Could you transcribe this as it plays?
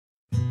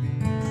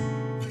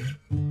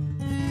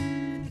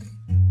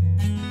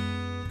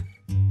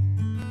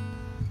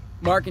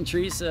Mark and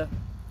Teresa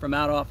from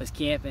Out Office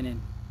Camping,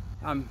 and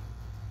I'm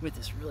with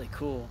this really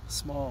cool,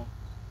 small,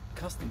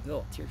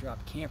 custom-built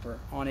teardrop camper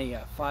on a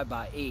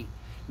 5x8.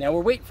 Now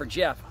we're waiting for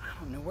Jeff. I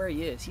don't know where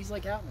he is. He's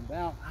like out and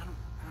about.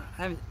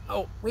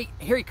 Oh, wait,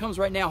 here he comes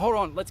right now. Hold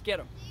on, let's get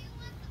him.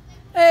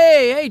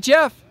 Hey,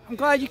 Jeff. I'm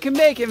glad you can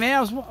make it,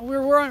 man.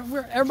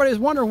 Everybody's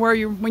wondering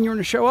when you're going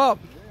to show up.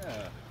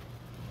 Yeah.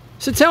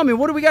 So tell me,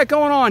 what do we got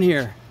going on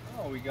here?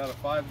 Oh, we got a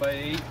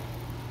 5x8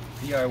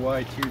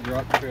 DIY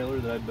teardrop trailer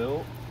that I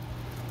built.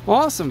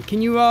 Awesome.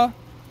 Can you,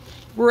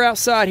 we're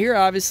outside here,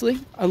 obviously.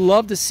 I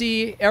love to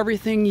see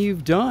everything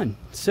you've done.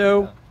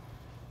 So, yeah.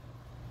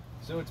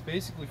 So it's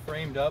basically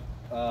framed up,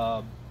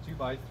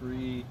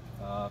 2x3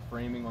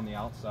 framing on the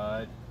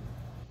outside.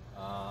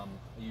 I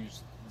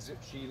used zip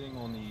sheathing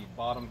on the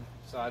bottom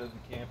side of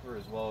the camper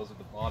as well as at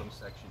the bottom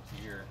section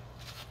here.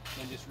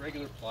 And just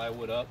regular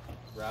plywood up,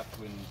 wrapped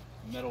in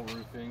metal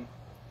roofing.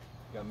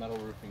 Got metal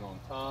roofing on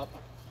top.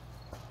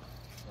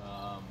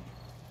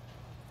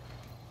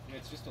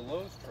 It's just a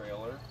Lowe's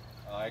trailer.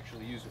 I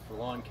actually used it for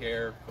lawn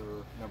care for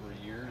a number of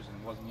years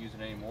and wasn't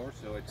using it anymore,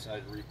 so I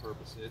decided to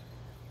repurpose it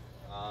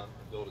and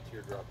build a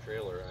teardrop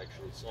trailer. I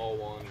actually saw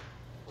one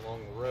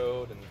along the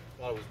road and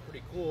thought it was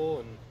pretty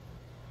cool, and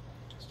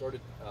started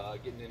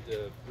getting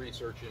into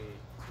researching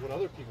what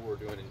other people were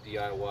doing in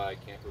DIY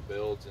camper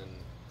builds, and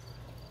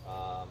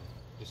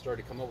just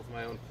started to come up with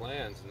my own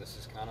plans, and this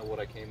is kind of what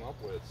I came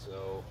up with.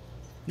 So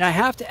now I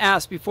have to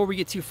ask before we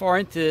get too far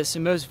into this,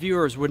 and most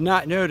viewers would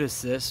not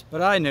notice this,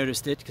 but I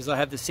noticed it because I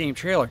have the same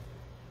trailer.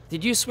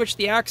 Did you switch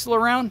the axle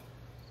around?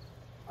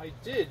 I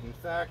did. In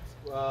fact,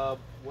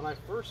 when I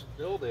first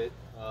built it,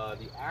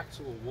 the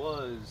axle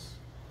was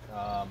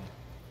a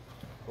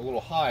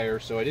little higher,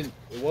 so it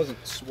wasn't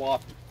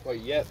swapped quite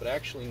yet, but I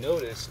actually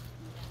noticed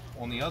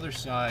on the other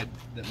side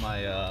that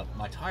my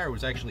my tire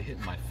was actually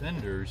hitting my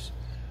fenders,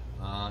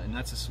 and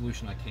that's a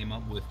solution I came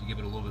up with to give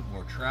it a little bit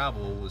more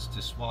travel, was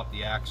to swap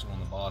the axle on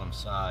the bottom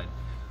side.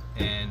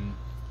 And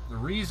the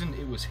reason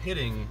it was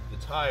hitting the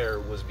tire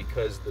was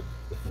because the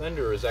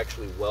fender is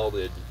actually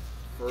welded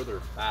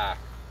further back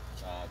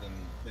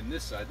than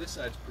this side. This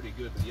side's pretty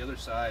good, but the other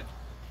side,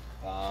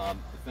 the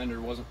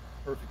fender wasn't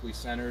perfectly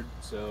centered,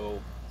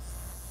 so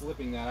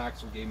flipping that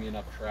axle gave me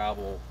enough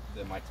travel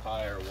that my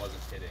tire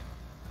wasn't hitting.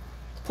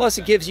 Plus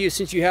it gives you,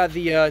 since you have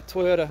the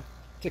Toyota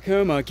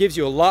Tucmoma, it gives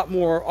you a lot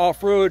more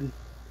off-road,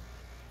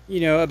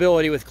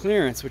 ability with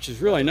clearance, which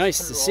is really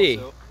nice to see.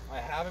 Also, I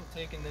haven't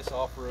taken this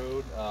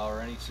off-road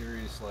or any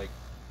serious like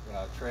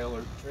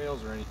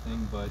trails or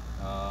anything, but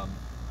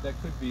that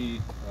could be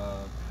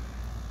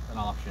an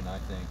option, I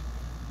think.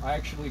 I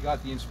actually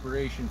got the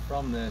inspiration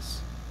from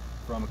this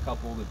from a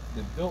couple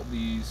that built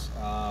these.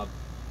 I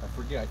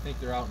forget, I think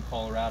they're out in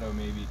Colorado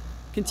maybe.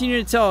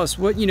 Continue to tell us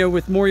what,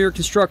 with more of your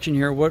construction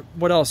here,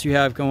 what else you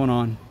have going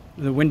on.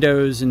 The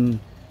windows, and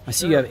I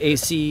see you have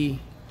AC.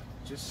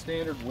 Just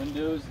standard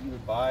windows that you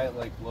would buy at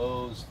like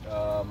Lowe's.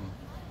 I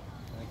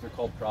think they're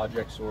called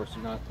Project Source.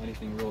 They're not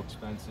anything real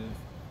expensive.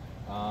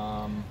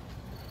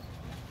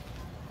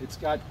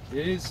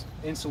 It is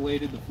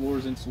insulated, the floor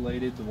is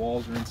insulated, the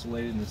walls are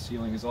insulated, and the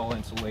ceiling is all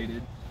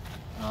insulated.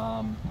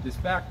 This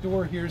back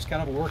door here is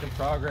kind of a work in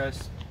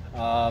progress.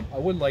 I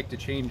would like to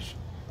change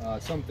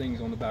some things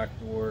on the back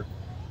door,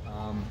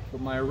 but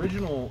my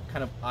original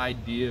kind of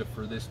idea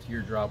for this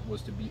teardrop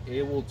was to be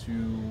able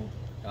to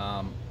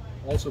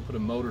also put a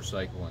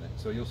motorcycle in it.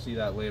 So you'll see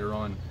that later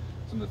on,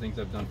 some of the things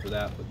I've done for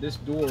that. But this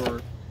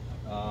door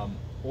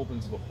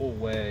opens the whole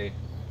way.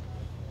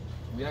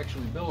 We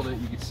actually built it,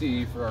 you can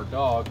see, for our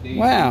dog, Daisy.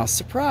 Wow,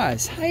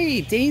 surprise.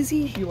 Hey,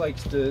 Daisy. She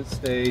likes to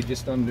stay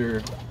just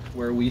under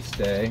where we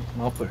stay.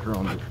 I'll put her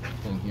on the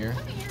thing here.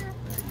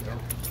 There you go.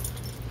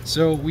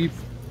 So we've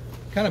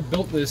kind of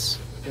built this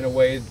in a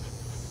way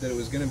that it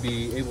was going to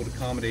be able to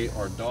accommodate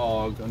our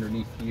dog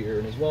underneath here,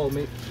 and as well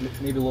maybe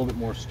a little bit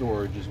more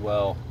storage as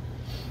well.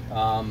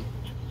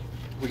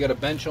 We got a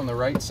bench on the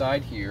right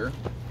side here,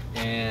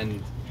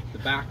 and the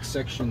back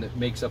section that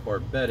makes up our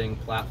bedding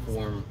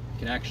platform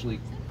can actually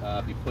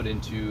be put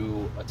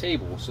into a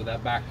table. So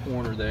that back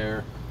corner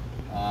there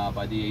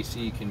by the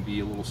AC can be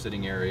a little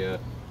sitting area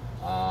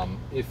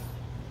if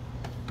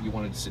you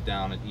wanted to sit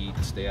down and eat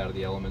and stay out of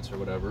the elements or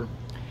whatever.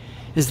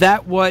 Is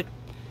that what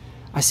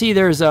I see?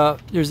 There's a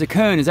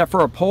cone. Is that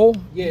for a pole?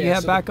 Yeah, you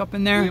have so back up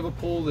in there? We have a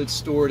pole that's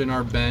stored in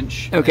our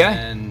bench. Okay.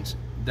 And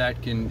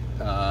that can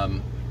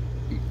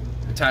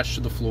attach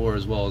to the floor,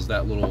 as well as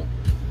that little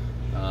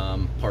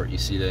part you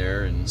see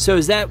there. And so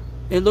is that?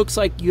 It looks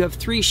like you have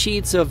 3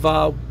 sheets of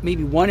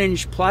maybe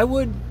 1-inch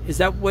plywood. Is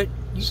that what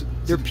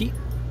they're?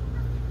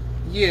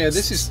 Yeah,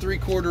 this is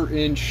 3/4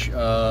 inch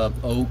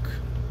oak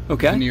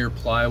veneer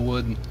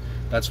plywood.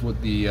 That's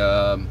what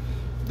the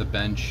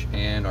bench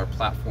and our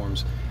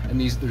platforms. And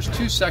there's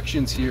 2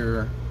 sections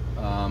here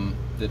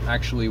that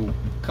actually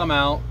come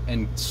out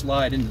and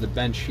slide into the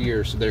bench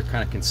here, so they're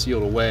kind of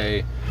concealed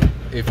away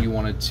if you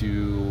wanted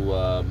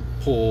to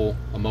pull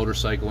a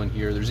motorcycle in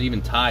here. There's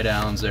even tie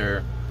downs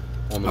there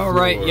on the floor.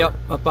 Right, yep,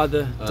 up by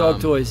the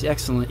dog toys.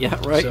 Excellent, yeah,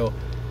 right. So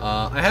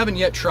I haven't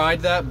yet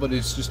tried that, but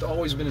it's just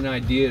always been an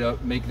idea to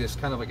make this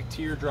kind of like a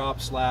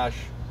teardrop slash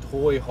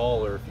toy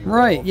hauler, if you will.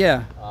 Right,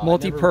 yeah,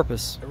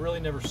 multi-purpose. I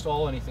really never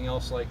saw anything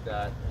else like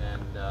that,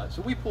 and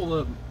so we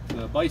pull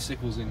the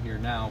bicycles in here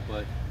now,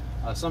 but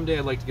someday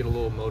I'd like to get a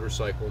little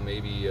motorcycle,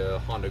 maybe a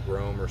Honda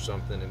Grom or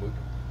something, and we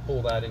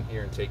pull that in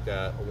here and take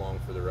that along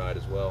for the ride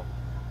as well.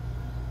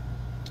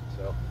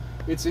 So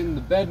it's in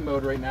the bed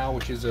mode right now,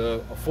 which is a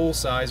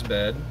full-size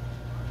bed.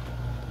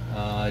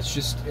 It's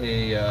just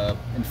a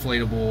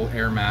inflatable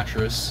air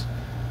mattress.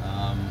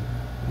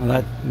 Well,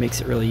 that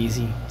makes it really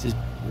easy, just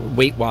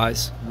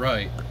weight-wise.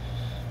 Right.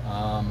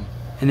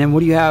 And then what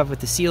do you have with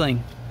the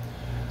ceiling?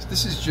 So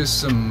this is just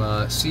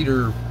some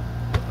cedar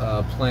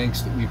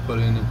planks that we put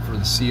in for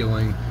the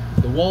ceiling.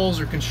 The walls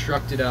are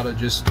constructed out of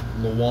just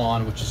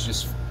lawn, which is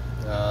just,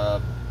 I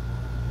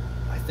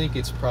think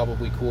it's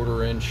probably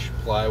 1/4 inch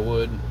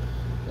plywood,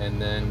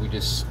 and then we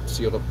just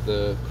sealed up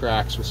the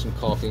cracks with some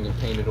caulking and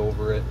painted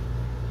over it.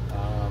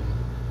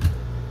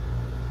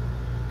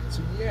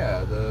 So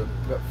yeah,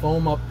 we got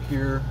foam up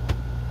here,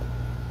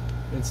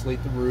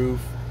 insulate the roof.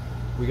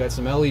 We got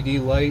some LED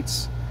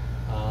lights.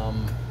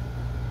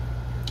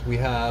 We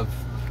have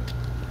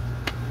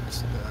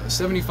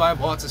 75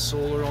 watts of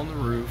solar on the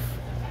roof,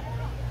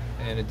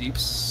 and a deep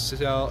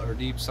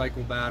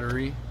cycle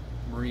battery,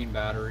 marine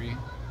battery,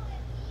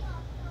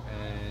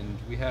 and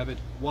we have it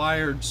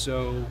wired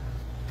so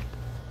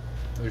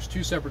there's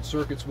 2 separate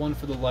circuits, one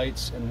for the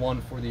lights and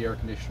one for the air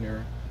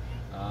conditioner.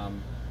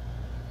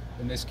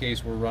 In this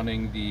case, we're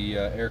running the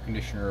air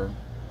conditioner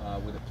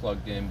with it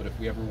plugged in, but if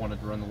we ever wanted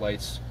to run the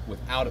lights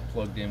without it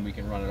plugged in, we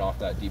can run it off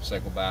that deep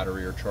cycle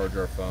battery or charge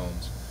our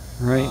phones.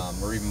 Right.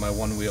 Or even my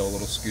one-wheel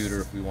little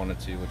scooter if we wanted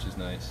to, which is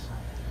nice.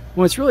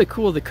 Well, it's really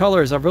cool, the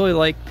colors. I really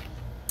like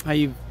how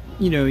you've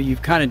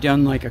kind of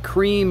done like a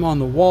cream on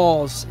the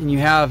walls, and you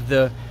have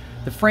the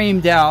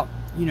framed out,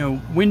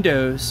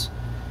 windows,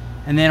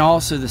 and then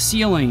also the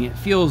ceiling. It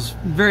feels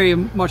very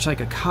much like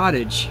a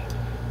cottage.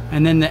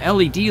 And then the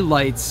LED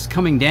lights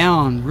coming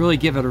down really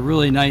give it a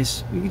really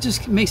nice, it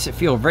just makes it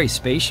feel very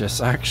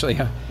spacious, actually.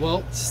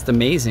 Well, it's just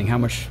amazing how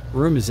much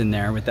room is in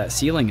there with that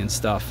ceiling and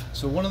stuff.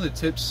 So one of the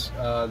tips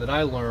that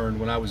I learned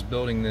when I was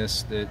building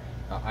this that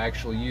I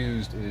actually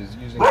used is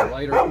using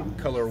lighter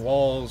color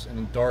walls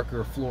and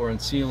darker floor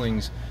and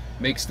ceilings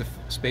makes the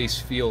space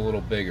feel a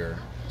little bigger.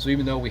 So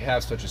even though we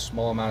have such a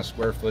small amount of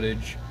square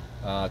footage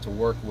to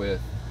work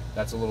with,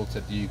 that's a little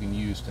tip that you can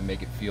use to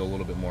make it feel a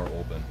little bit more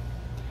open.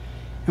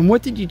 And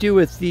what did you do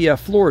with the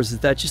floors? Is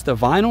that just a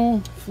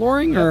vinyl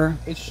flooring, or?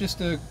 It's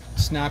just a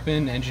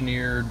snap-in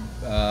engineered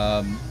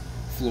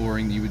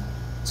flooring that you would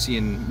see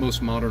in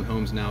most modern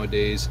homes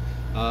nowadays.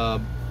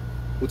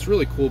 What's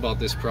really cool about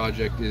this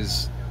project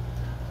is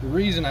the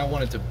reason I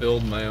wanted to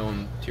build my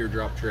own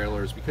teardrop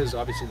trailer is because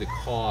obviously the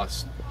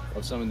cost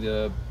of some of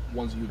the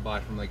ones you would buy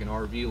from like an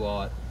RV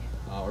lot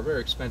are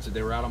very expensive.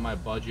 They were out of my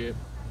budget,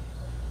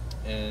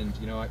 and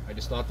I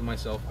just thought to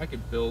myself, I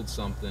could build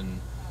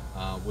something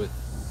with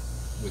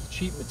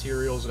cheap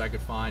materials that I could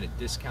find at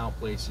discount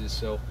places.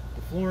 So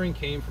the flooring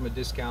came from a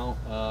discount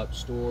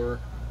store,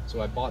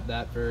 so I bought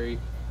that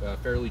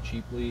fairly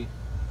cheaply.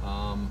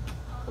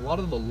 A lot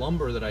of the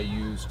lumber that I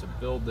used to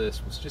build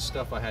this was just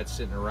stuff I had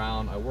sitting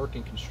around. I work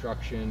in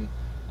construction.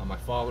 My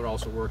father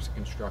also works in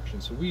construction,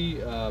 so we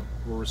were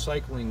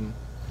recycling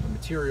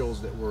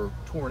materials that were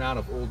torn out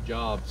of old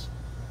jobs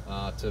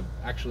to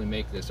actually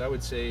make this. I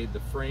would say the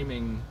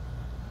framing,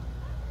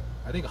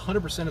 I think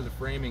 100% of the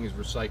framing is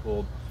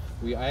recycled.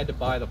 I had to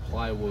buy the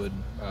plywood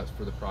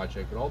for the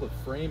project, but all the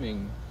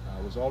framing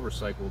was all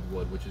recycled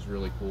wood, which is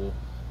really cool.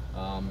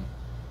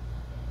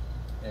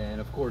 And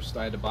of course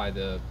I had to buy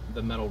the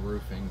metal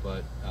roofing,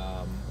 but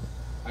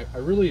I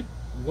really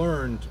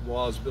learned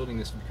while I was building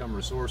this to become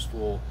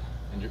resourceful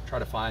and to try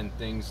to find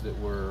things that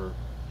were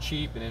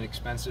cheap and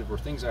inexpensive or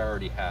things I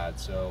already had.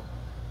 So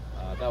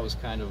that was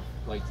kind of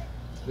like,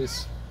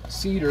 this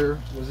cedar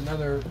was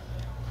another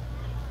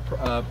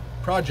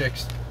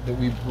project that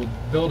we were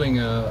building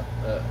a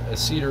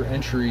cedar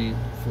entry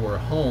for a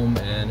home,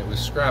 and it was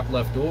scrap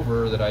left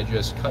over that I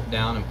just cut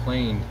down and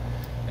planed,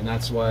 and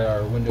that's why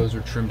our windows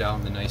are trimmed out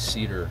in the nice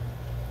cedar.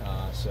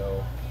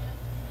 So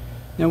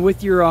now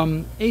with your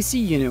AC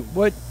unit,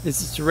 what is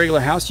this, a regular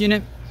house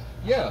unit?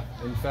 Yeah,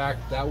 in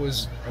fact that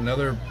was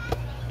another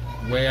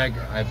way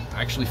I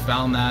actually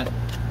found that.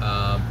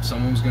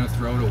 Someone was going to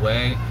throw it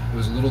away. It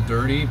was a little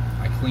dirty.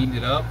 I cleaned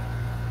it up,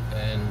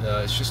 and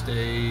it's just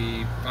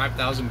a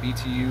 5,000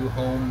 BTU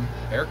home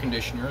air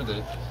conditioner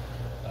that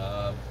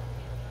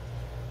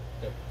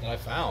I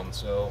found.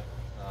 So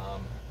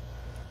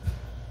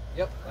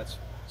yep, that's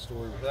the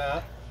story with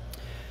that.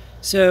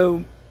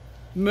 So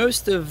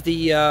most of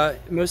the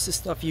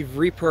stuff you've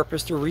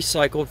repurposed or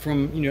recycled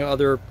from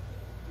other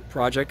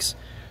projects.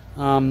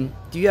 Do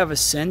you have a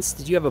sense?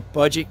 Did you have a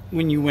budget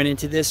when you went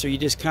into this, or you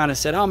just kind of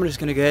said, "Oh, I'm just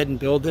going to go ahead and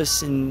build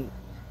this," and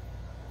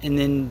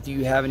then do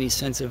you have any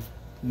sense of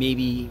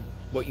maybe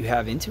what you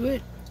have into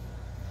it?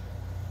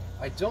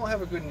 I don't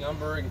have a good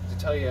number to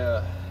tell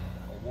you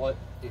what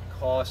it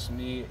cost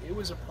me, it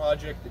was a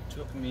project that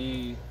took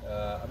me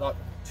about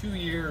 2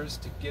 years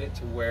to get it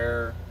to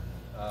where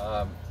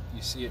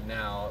you see it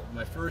now.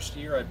 My first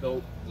year I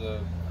built the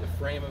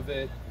frame of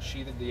it,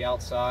 sheathed the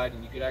outside,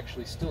 and you could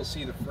actually still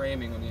see the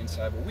framing on the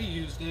inside, but we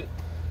used it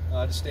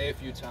to stay a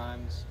few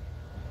times.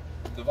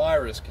 The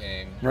virus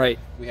came. Right.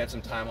 We had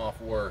some time off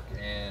work,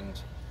 and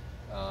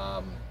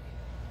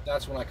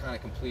that's when I kind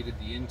of completed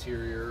the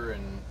interior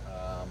and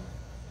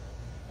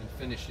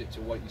finished it to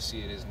what you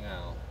see it is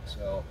now.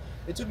 So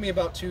it took me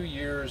about 2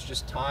 years,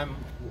 just time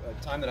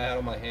that I had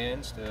on my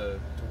hands to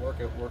work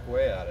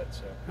away at it.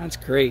 So that's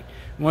great.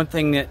 One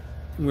thing that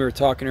we were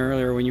talking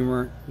earlier when you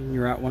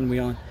were out one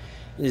wheeling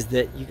is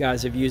that you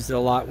guys have used it a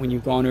lot when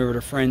you've gone over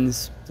to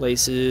friends'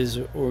 places,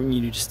 or when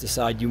you just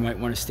decide you might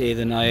want to stay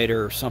the night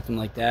or something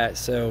like that.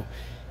 So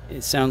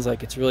it sounds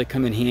like it's really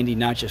come in handy,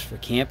 not just for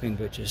camping,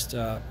 but just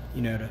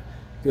you know, to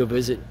go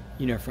visit,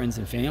 you know, friends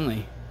and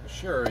family.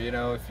 Sure, you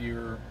know, if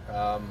you're,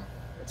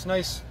 it's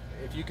nice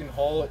if you can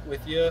haul it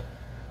with you,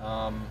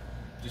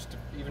 just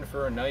even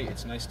for a night.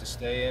 It's nice to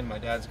stay in. My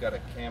dad's got a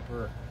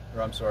camper,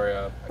 or I'm sorry,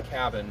 a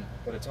cabin,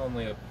 but it's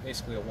only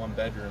basically a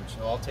 1-bedroom.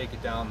 So I'll take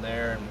it down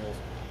there, and we'll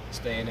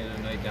stay in it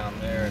a night down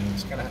there. And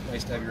it's kind of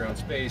nice to have your own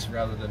space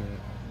rather than,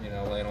 you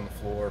know, laying on the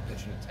floor,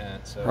 pitching a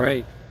tent. So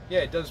right. Yeah,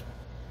 it does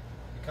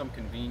become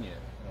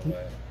convenient in a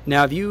way.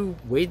 Now, have you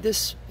weighed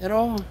this at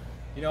all?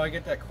 You know, I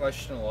get that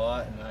question a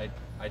lot, and I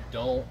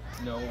don't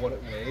know what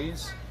it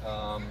weighs.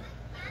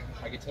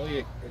 I can tell you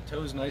it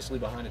tows nicely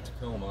behind a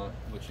Tacoma,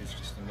 which is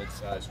just a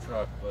mid-sized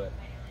truck, but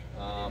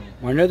well,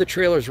 I know the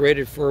trailer's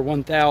rated for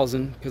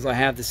 1,000 because I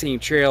have the same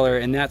trailer,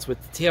 and that's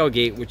with the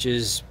tailgate, which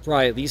is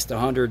probably at least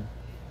 100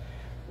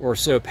 or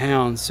so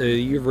pounds. So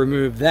you've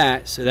removed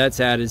that, so that's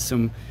added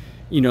some,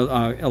 you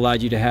know,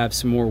 allowed you to have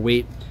some more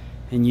weight,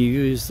 and you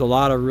used a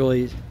lot of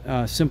really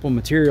simple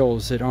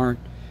materials that aren't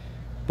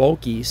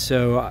bulky.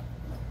 So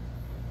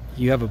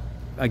you have a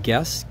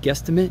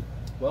guesstimate?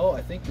 Well,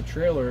 I think the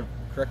trailer,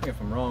 correct me if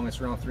I'm wrong, it's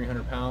around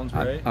 300 pounds,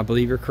 right? I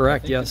believe you're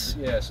correct, yes.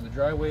 Yeah, so the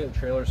dry weight of the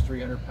trailer is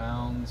 300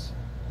 pounds.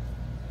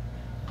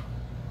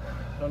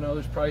 I don't know,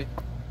 there's probably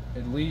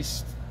at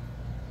least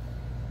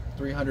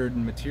 300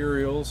 in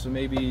materials, so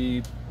maybe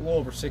a little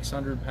over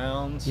 600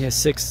 pounds. Yeah,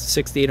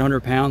 600 to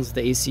 800 pounds,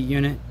 the AC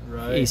unit.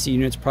 Right. The AC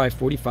unit's probably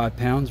 45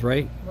 pounds,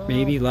 right? Well,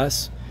 maybe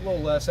less. A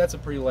little less. That's a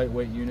pretty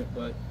lightweight unit,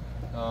 but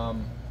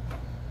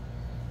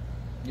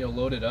you know,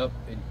 loaded up,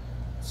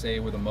 say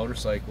with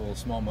a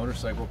small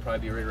motorcycle, would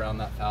probably be right around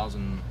that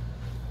 1,000,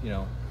 you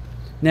know.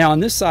 Now on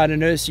this side, I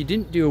noticed you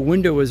didn't do a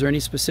window. Was there any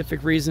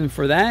specific reason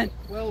for that?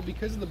 Well,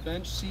 because the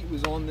bench seat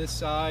was on this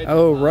side.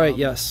 Oh, right,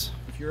 yes.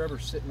 If you're ever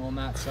sitting on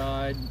that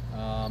side,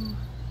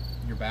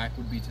 your back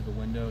would be to the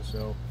window.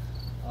 So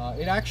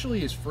it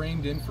actually is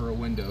framed in for a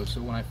window.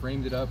 So when I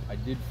framed it up, I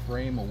did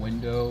frame a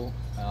window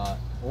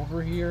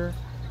over here.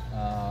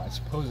 I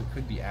suppose it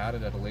could be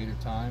added at a later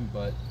time,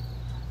 but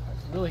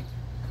I really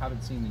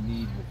haven't seen the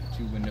need with the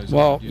 2 windows.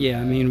 Well, yeah,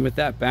 I mean, with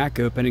that back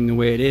opening the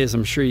way it is,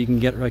 I'm sure you can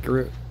get like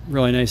a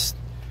really nice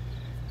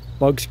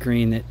bug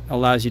screen that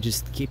allows you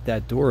just to keep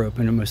that door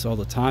open almost all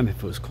the time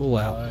if it was cool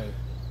out. Right.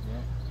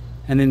 Yeah.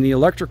 And then the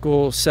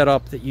electrical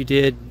setup that you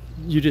did,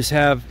 you just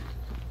have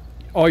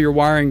all your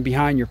wiring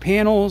behind your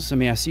panels. I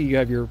mean, I see you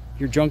have your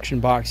junction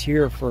box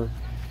here for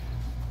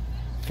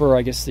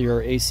I guess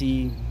your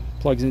AC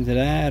plugs into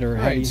that, or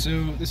right.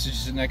 So this is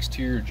just an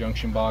exterior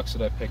junction box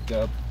that I picked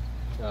up.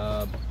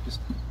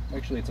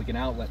 Actually, it's like an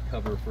outlet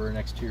cover for an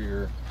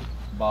exterior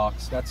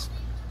box. That's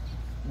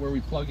where we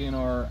plug in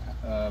our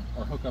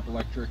hookup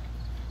electric,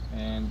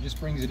 and just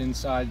brings it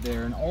inside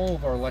there. And all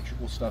of our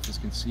electrical stuff is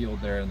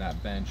concealed there in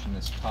that bench in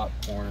this top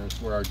corner.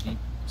 Is where our deep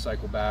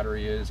cycle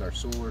battery is, our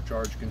solar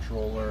charge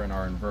controller, and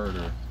our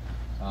inverter.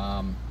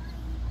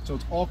 So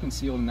it's all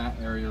concealed in that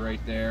area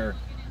right there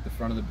at the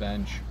front of the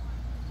bench.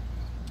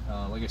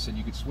 Like I said,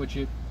 you could switch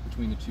it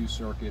between the 2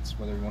 circuits,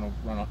 whether we want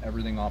to run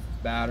everything off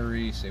of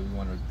battery, say we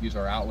want to use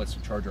our outlets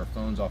to charge our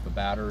phones off of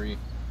battery.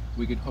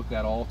 We could hook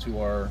that all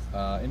to our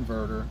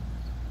inverter.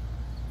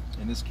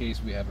 In this case,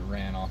 we have it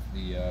ran off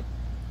the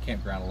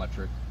campground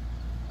electric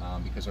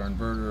because our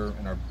inverter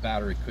and our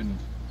battery couldn't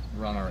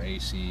run our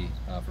AC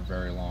for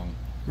very long.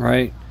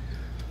 Right.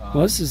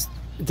 Well, this is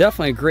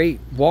definitely a great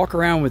walk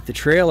around with the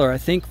trailer. I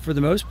think for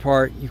the most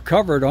part, you've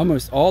covered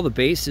almost all the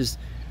bases.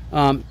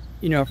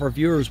 You know, if our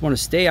viewers want to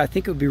stay, I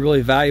think it would be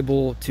really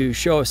valuable to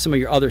show us some of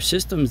your other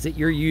systems that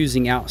you're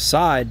using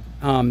outside.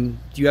 Do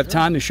you have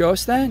time to show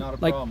us that? Not a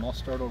problem. I'll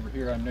start over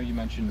here. I know you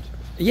mentioned.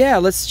 Yeah,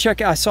 let's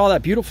check out. I saw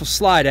that beautiful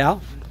slide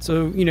out.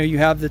 So, you know, you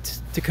have the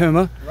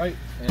Tacoma. Right,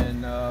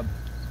 and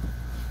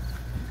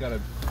you've got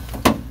a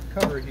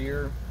cover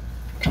here.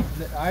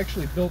 I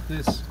actually built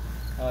this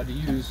to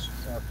use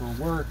for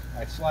work.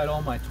 I slide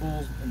all my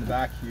tools in the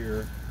back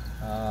here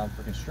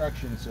for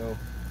construction. So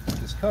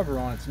with this cover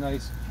on, it's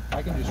nice.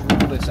 I can just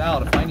roll this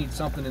out. If I need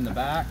something in the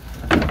back,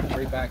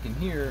 right back in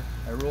here,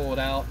 I roll it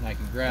out and I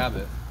can grab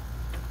it.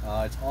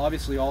 It's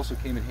obviously also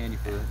came in handy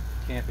for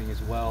camping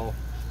as well.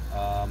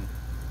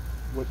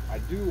 what I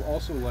do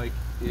also like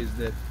is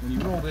that when you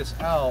roll this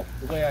out,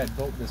 the way I had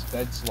built this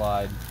bed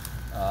slide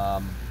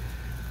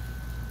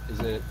is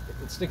that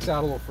it sticks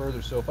out a little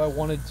further. So if I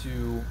wanted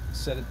to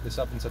set this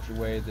up in such a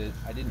way that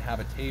I didn't have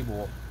a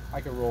table,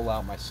 I could roll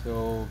out my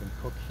stove and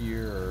cook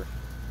here, or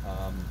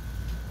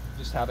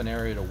just have an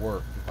area to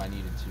work if I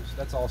needed to. So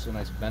that's also a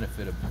nice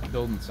benefit of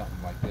building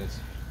something like this.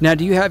 Now,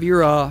 do you have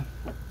your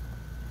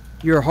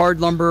hard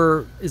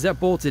lumber, is that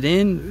bolted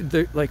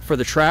in, like for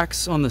the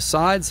tracks on the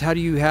sides? How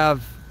you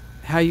have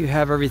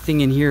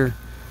everything in here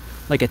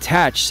like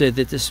attached so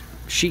that this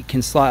sheet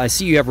can slide? I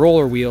see you have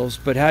roller wheels,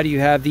 but how do you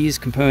have these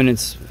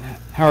components?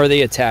 How are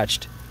they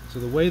attached? So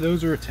the way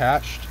those are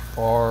attached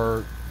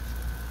are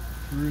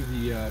through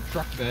the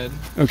truck bed.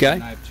 Okay.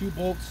 And I have 2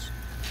 bolts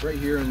right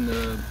here in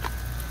the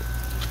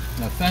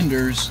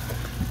fenders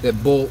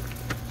that bolt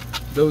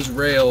those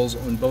rails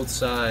on both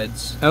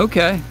sides.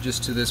 Okay.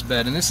 Just to this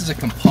bed, and this is a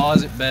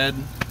composite bed.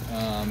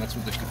 That's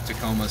what the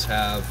Tucmomas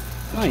have.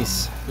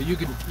 Nice. But you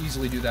could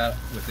easily do that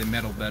with a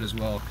metal bed as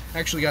well. I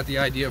actually got the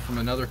idea from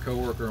another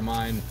coworker of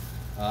mine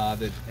that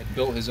had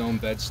built his own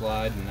bed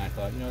slide, and I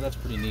thought, you know, that's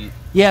pretty neat.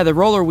 Yeah, the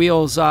roller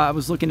wheels, I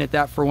was looking at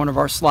that for one of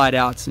our slide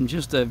outs, and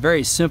just a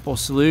very simple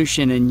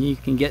solution, and you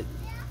can get,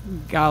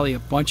 golly, a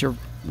bunch of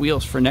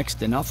wheels for next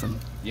to nothing.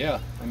 Yeah,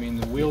 I mean,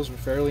 the wheels were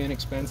fairly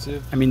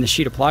inexpensive. I mean, the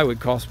sheet of plywood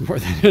costs more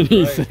than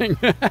anything.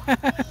 Right.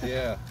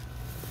 Yeah,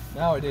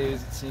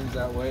 nowadays it seems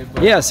that way.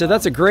 But, yeah, so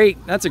that's a great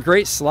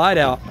slide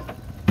out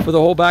for the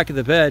whole back of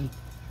the bed.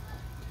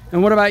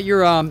 And what about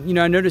your, you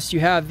know, I noticed you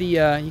have the,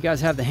 you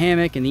guys have the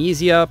hammock and the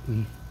easy up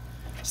and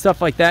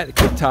stuff like that, the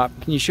cooktop.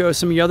 Can you show us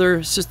some of your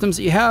other systems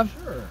that you have?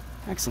 Sure.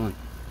 Excellent.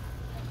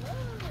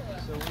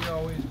 So we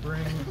always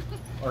bring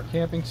our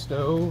camping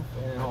stove,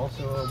 and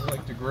also we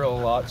like to grill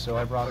a lot, so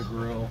I brought a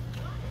grill.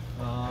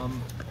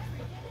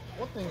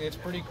 One thing that's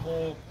pretty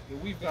cool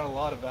that we've got a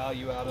lot of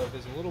value out of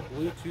is a little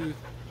Bluetooth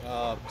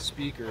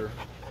speaker.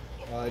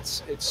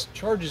 It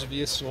charges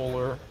via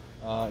solar,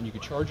 and you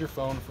can charge your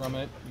phone from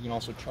it. You can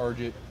also charge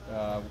it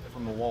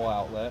from the wall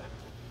outlet.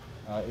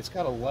 It's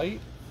got a light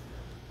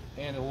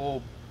and a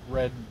little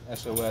red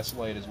SOS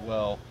light as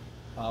well.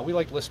 We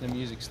like listening to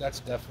music, so that's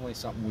definitely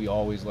something we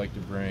always like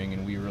to bring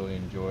and we really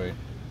enjoy.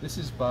 This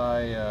is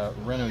by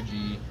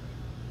Renogy.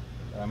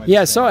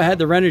 Yeah, I saw it had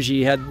the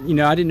Renogy. You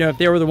know, I didn't know if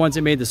they were the ones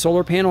that made the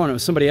solar panel and it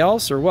was somebody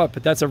else or what,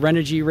 but that's a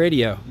Renogy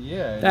radio.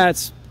 Yeah.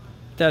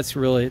 That's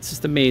really, it's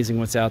just amazing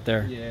what's out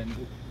there. Yeah,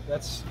 and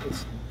it's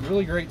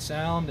really great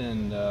sound,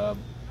 and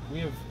we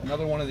have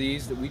another one of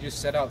these that we just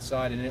set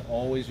outside, and it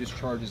always just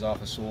charges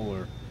off of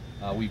solar.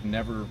 We've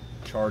never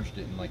charged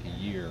it in like a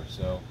year.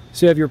 So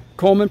you have your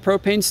Coleman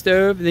propane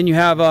stove, then you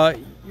have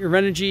your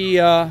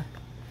Renogy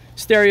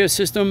stereo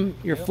system,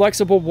 your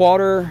flexible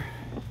water,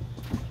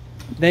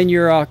 then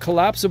your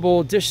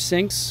collapsible dish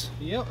sinks.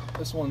 Yep,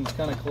 this one's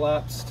kind of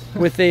collapsed.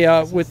 With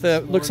a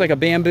looks like a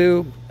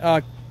bamboo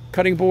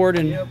cutting board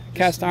and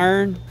cast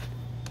iron.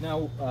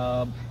 Now,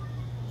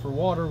 for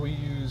water we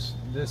use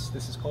this.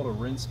 This is called a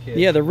rinse kit.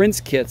 Yeah, the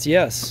rinse kits.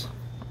 Yes.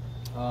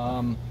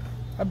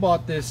 I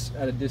bought this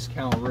at a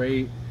discount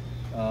rate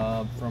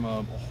from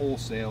a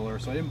wholesaler,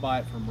 so I didn't buy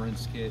it from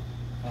Rinse Kit.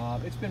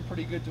 It's been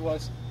pretty good to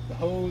us. The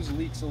hose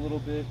leaks a little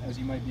bit, as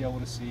you might be able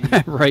to see.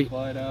 Right.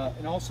 But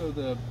and also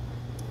the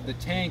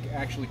tank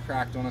actually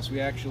cracked on us. We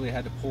actually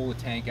had to pull the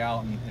tank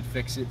out and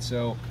fix it.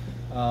 So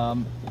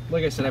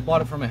like I said, I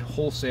bought it from a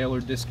wholesaler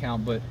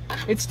discount, but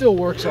it still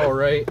works all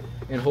right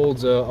and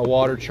holds a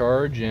water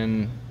charge,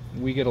 and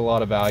we get a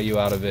lot of value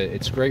out of it.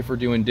 It's great for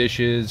doing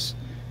dishes,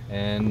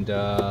 and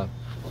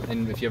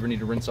if you ever need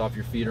to rinse off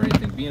your feet or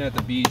anything, being at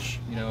the beach,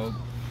 you know,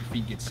 your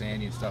feet get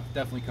sandy and stuff,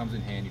 definitely comes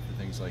in handy for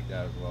things like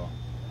that as well.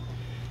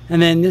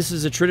 And then this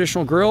is a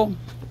traditional grill.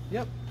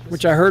 Yep.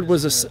 Which I heard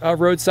was a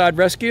roadside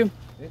rescue.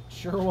 It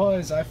sure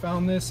was. I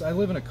found this. I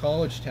live in a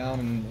college town,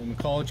 and when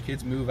college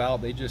kids move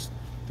out, they just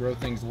throw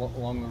things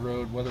along the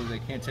road, whether they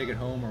can't take it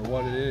home or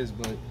what it is.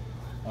 But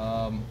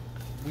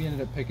we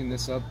ended up picking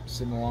this up,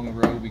 sitting along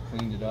the road. We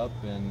cleaned it up,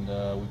 and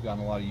we've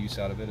gotten a lot of use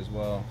out of it as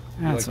well.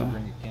 We like to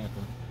bring it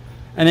camping.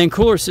 And then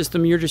cooler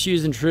system, you're just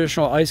using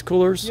traditional ice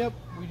coolers? Yep,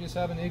 we just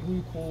have an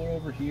igloo cooler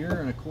over here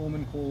and a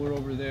Coleman cooler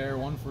over there,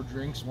 one for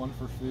drinks, one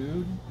for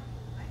food.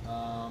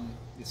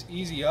 It's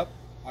easy up.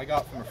 I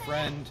got from a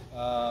friend.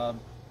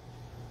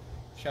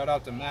 Shout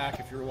out to Mac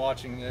if you're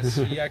watching this.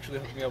 He actually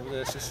hooked me up with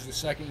this. This is the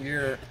second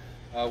year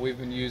we've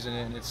been using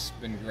it, and it's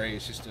been great.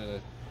 It's just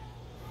a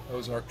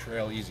Ozark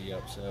Trail easy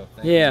up, so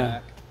thank you,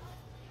 Mac.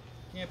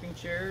 Camping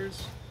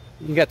chairs.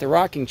 You got the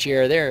rocking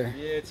chair there.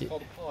 Yeah, it's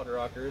called a pod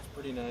rocker. It's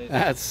pretty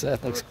nice.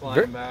 That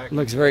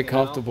looks very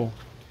comfortable.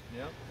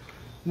 Yep.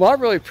 Well, I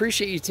really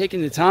appreciate you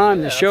taking the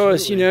time to show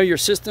us, you know, your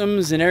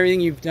systems and everything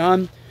you've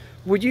done.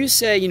 Would you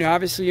say, you know,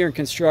 obviously you're in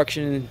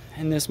construction,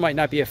 and this might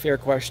not be a fair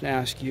question to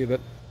ask you, but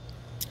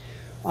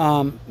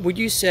would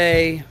you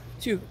say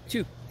two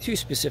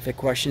specific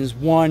questions?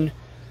 One,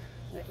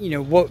 you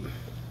know,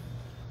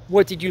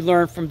 what did you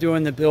learn from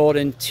doing the build,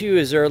 and two,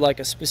 is there like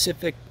a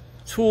specific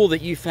tool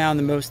that you found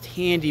the most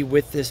handy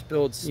with this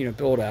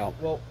build out?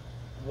 Well,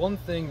 one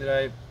thing that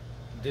I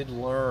did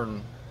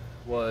learn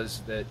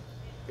was that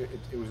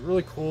it was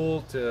really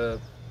cool to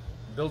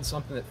build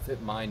something that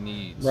fit my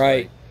needs.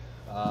 Right.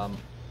 Like,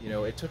 you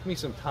know, it took me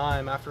some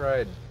time after I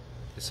had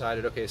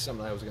decided, okay, it's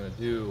something I was going to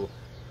do.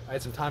 I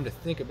had some time to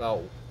think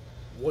about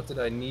what did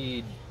I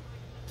need,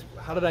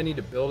 how did I need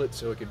to build it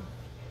so it could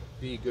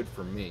be good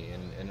for me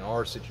and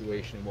our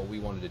situation and what we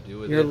wanted to do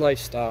with Your it.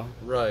 lifestyle.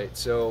 Right.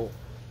 So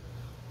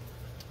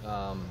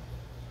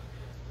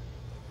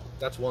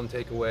that's one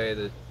takeaway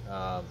that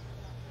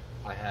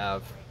I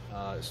have.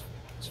 As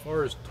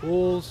far as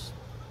tools,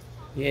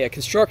 Yeah,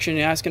 construction,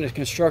 asking a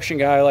construction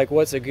guy like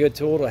what's a good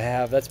tool to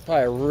have, that's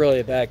probably really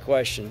a bad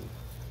question.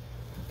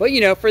 But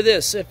you know, for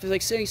this, if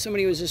like say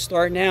somebody was just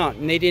starting out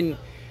and they didn't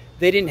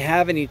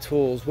have any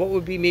tools, what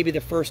would be maybe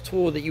the first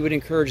tool that you would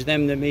encourage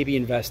them to maybe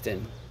invest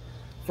in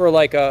for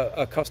like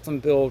a custom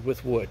build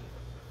with wood?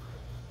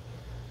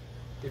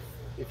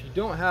 if you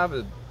don't have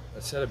a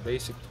set of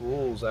basic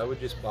tools, I would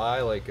just buy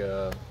like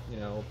a, you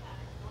know,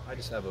 I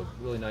just have a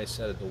really nice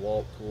set of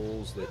DeWalt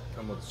tools that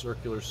come with a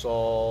circular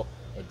saw,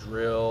 a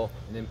drill,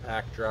 an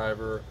impact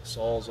driver, a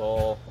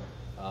sawzall.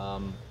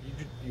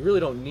 You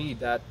really don't need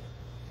that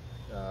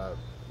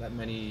that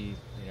many,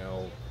 you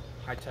know,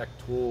 high-tech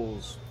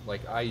tools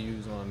like I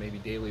use on a maybe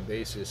daily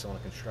basis on a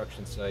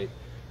construction site.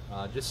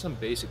 Just some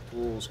basic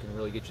tools can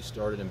really get you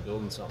started in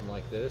building something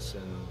like this.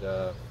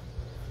 And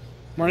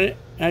And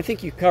I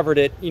think you covered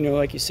it. You know,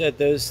 like you said,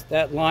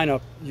 that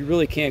lineup, you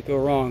really can't go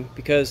wrong,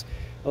 because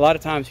a lot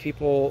of times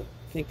people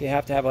think they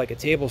have to have like a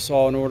table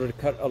saw in order to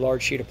cut a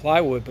large sheet of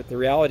plywood, but the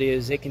reality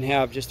is they can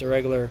have just a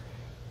regular,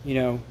 you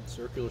know,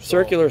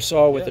 circular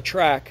saw with a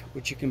track,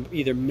 which you can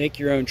either make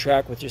your own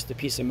track with just a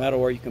piece of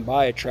metal, or you can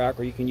buy a track,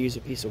 or you can use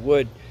a piece of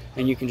wood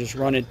and you can just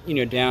run it, you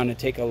know, down and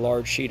take a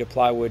large sheet of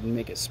plywood and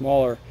make it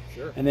smaller.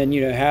 Sure. And then,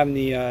 you know, having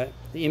the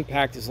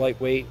impact is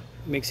lightweight,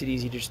 makes it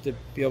easy just to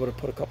be able to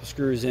put a couple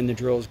screws in. The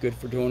drill is good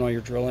for doing all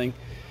your drilling.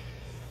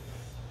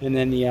 And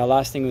then the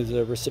last thing was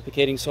the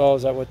reciprocating saw.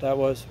 Is that what that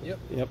was? Yep.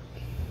 Yep.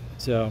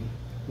 So,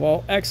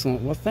 well,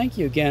 excellent. Well, thank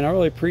you again. I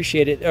really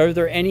appreciate it. Are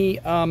there any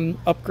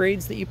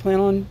upgrades that you plan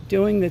on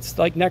doing that's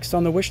like next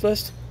on the wish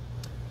list?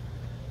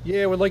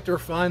 Yeah, we'd like to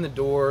refine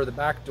the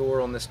back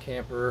door on this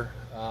camper.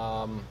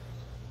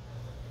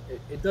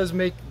 It does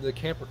make the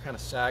camper kind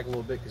of sag a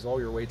little bit because all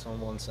your weight's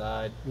on one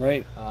side.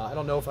 Right. I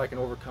don't know if I can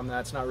overcome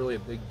that. It's not really a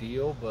big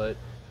deal, but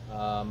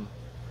I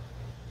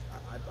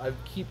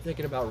keep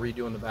thinking about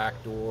redoing the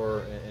back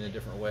door in a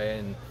different way.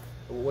 And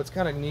what's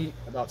kind of neat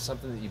about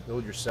something that you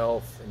build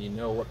yourself and you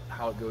know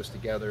how it goes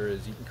together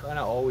is you can kind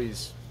of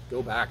always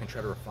go back and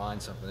try to refine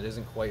something that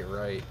isn't quite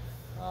right,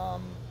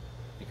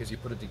 because you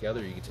put it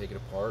together, you can take it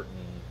apart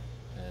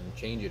and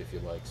change it if you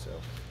like. So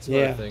it's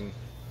another thing.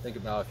 Think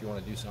about if you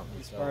want to do something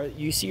yourself.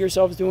 You see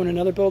yourselves doing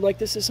another build like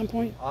this at some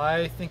point?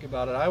 I think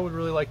about it. I would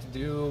really like to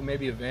do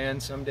maybe a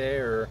van someday,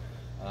 or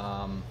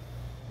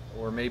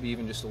maybe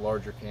even just a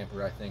larger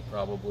camper, I think,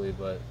 probably,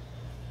 but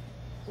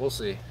we'll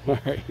see. All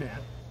right.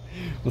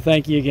 Well,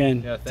 thank you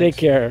again. Yeah, thanks. Take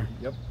care.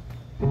 Yep.